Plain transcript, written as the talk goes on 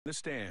the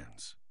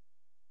stands.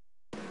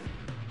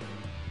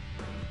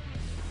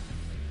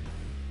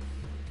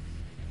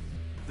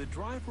 The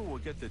driver will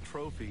get the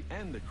trophy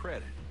and the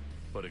credit,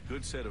 but a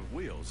good set of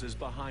wheels is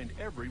behind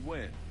every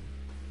win.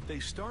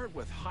 They start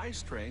with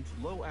high-strength,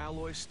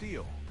 low-alloy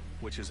steel,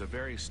 which is a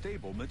very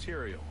stable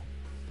material.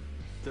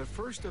 The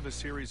first of a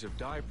series of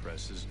die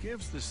presses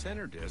gives the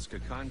center disc a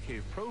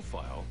concave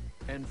profile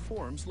and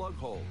forms lug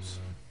holes.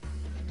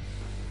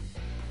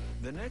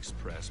 The next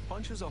press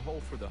punches a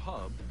hole for the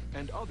hub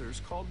and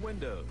others called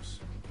windows.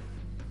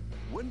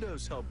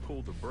 Windows help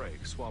cool the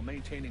brakes while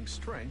maintaining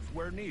strength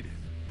where needed.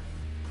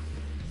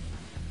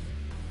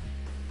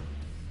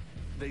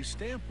 They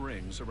stamp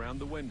rings around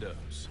the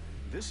windows.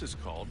 This is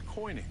called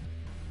coining.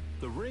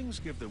 The rings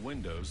give the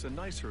windows a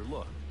nicer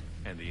look,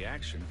 and the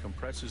action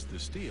compresses the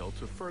steel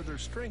to further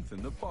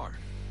strengthen the part.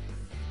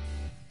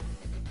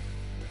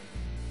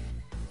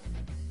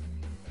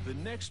 The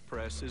next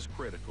press is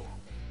critical.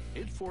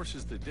 It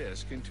forces the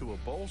disc into a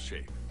bowl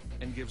shape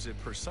and gives it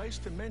precise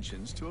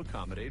dimensions to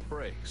accommodate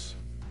brakes.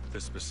 The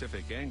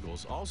specific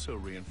angles also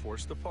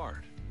reinforce the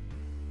part.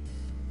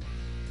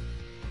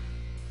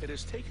 It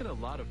has taken a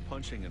lot of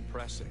punching and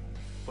pressing,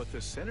 but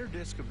the center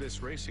disc of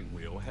this racing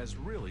wheel has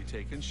really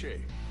taken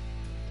shape.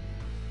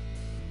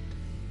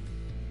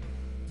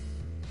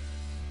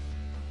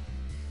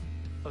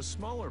 A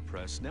smaller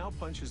press now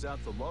punches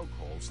out the lug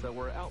holes that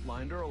were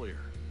outlined earlier.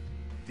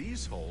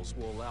 These holes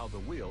will allow the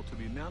wheel to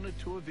be mounted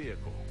to a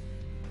vehicle.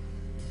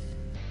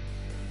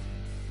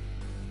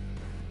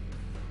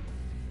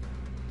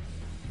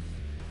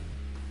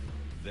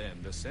 Then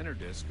the center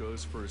disc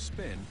goes for a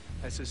spin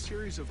as a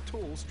series of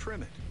tools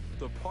trim it.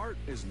 The part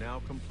is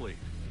now complete.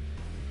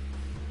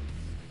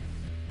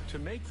 To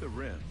make the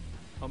rim,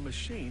 a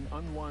machine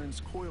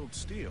unwinds coiled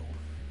steel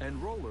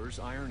and rollers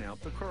iron out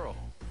the curl.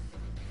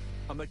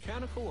 A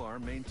mechanical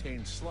arm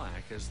maintains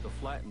slack as the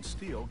flattened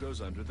steel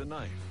goes under the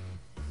knife.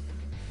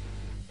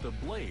 The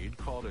blade,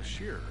 called a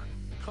shearer,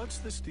 cuts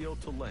the steel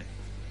to length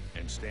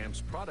and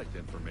stamps product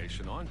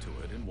information onto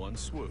it in one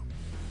swoop.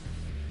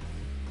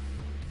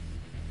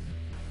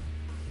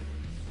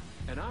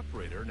 An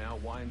operator now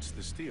winds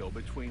the steel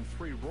between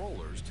 3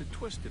 rollers to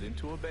twist it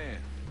into a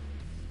band.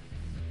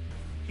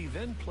 He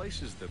then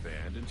places the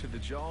band into the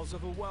jaws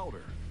of a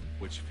welder,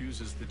 which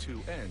fuses the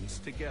 2 ends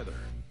together.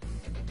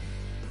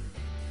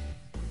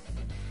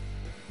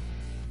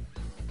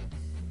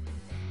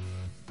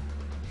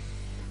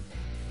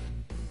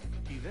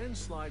 He then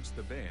slides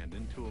the band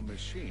into a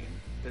machine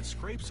that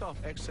scrapes off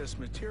excess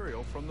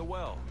material from the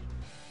weld.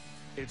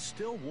 It's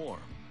still warm,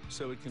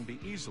 so it can be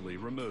easily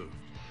removed.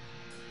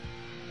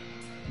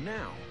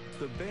 Now,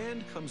 the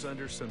band comes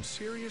under some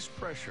serious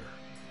pressure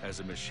as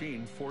a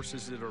machine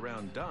forces it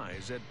around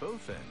dies at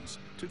both ends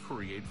to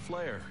create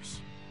flares.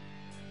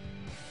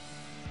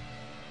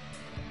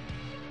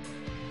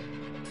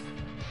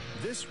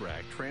 This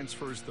rack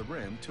transfers the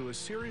rim to a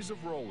series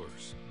of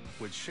rollers,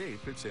 which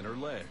shape its inner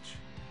ledge.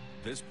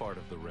 This part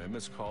of the rim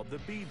is called the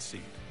bead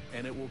seat,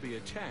 and it will be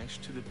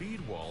attached to the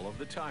bead wall of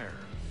the tire.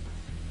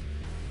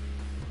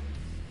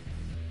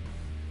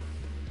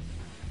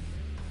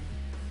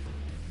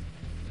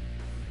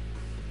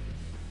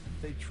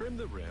 They trim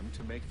the rim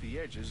to make the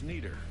edges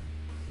neater.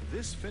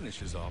 This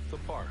finishes off the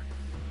part.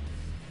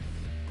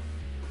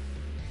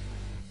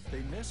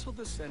 They nestle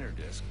the center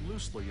disc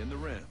loosely in the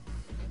rim.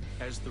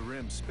 As the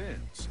rim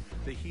spins,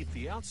 they heat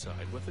the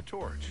outside with a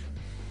torch.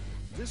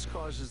 This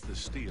causes the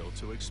steel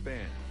to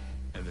expand,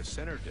 and the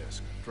center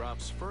disc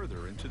drops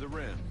further into the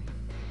rim.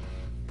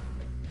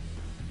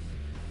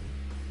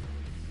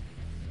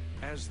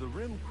 As the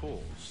rim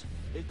cools,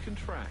 it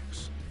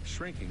contracts,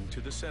 shrinking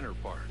to the center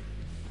part.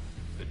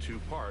 The 2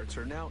 parts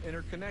are now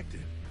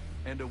interconnected,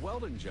 and a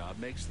welding job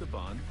makes the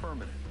bond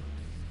permanent.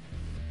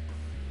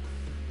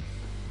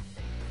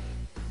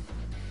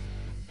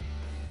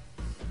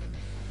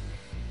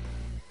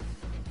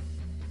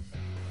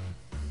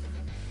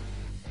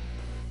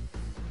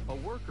 A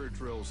worker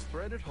drills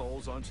threaded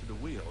holes onto the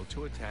wheel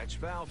to attach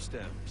valve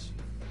stems.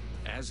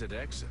 As it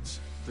exits,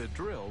 the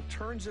drill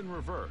turns in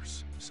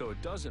reverse so it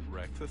doesn't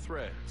wreck the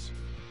threads.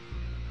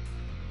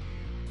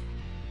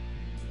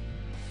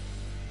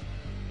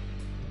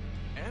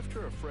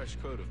 After a fresh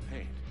coat of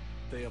paint,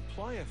 they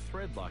apply a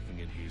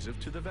thread-locking adhesive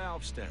to the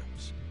valve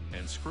stems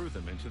and screw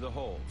them into the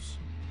holes.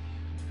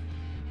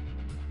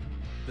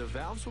 The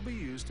valves will be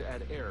used to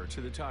add air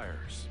to the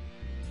tires.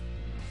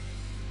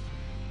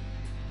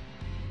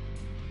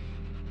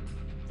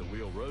 The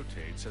wheel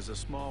rotates as a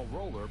small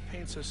roller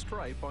paints a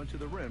stripe onto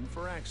the rim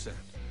for accent.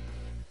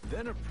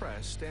 Then a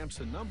press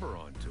stamps a number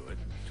onto it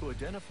to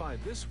identify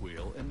this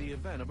wheel in the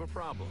event of a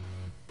problem.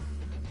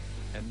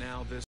 And now this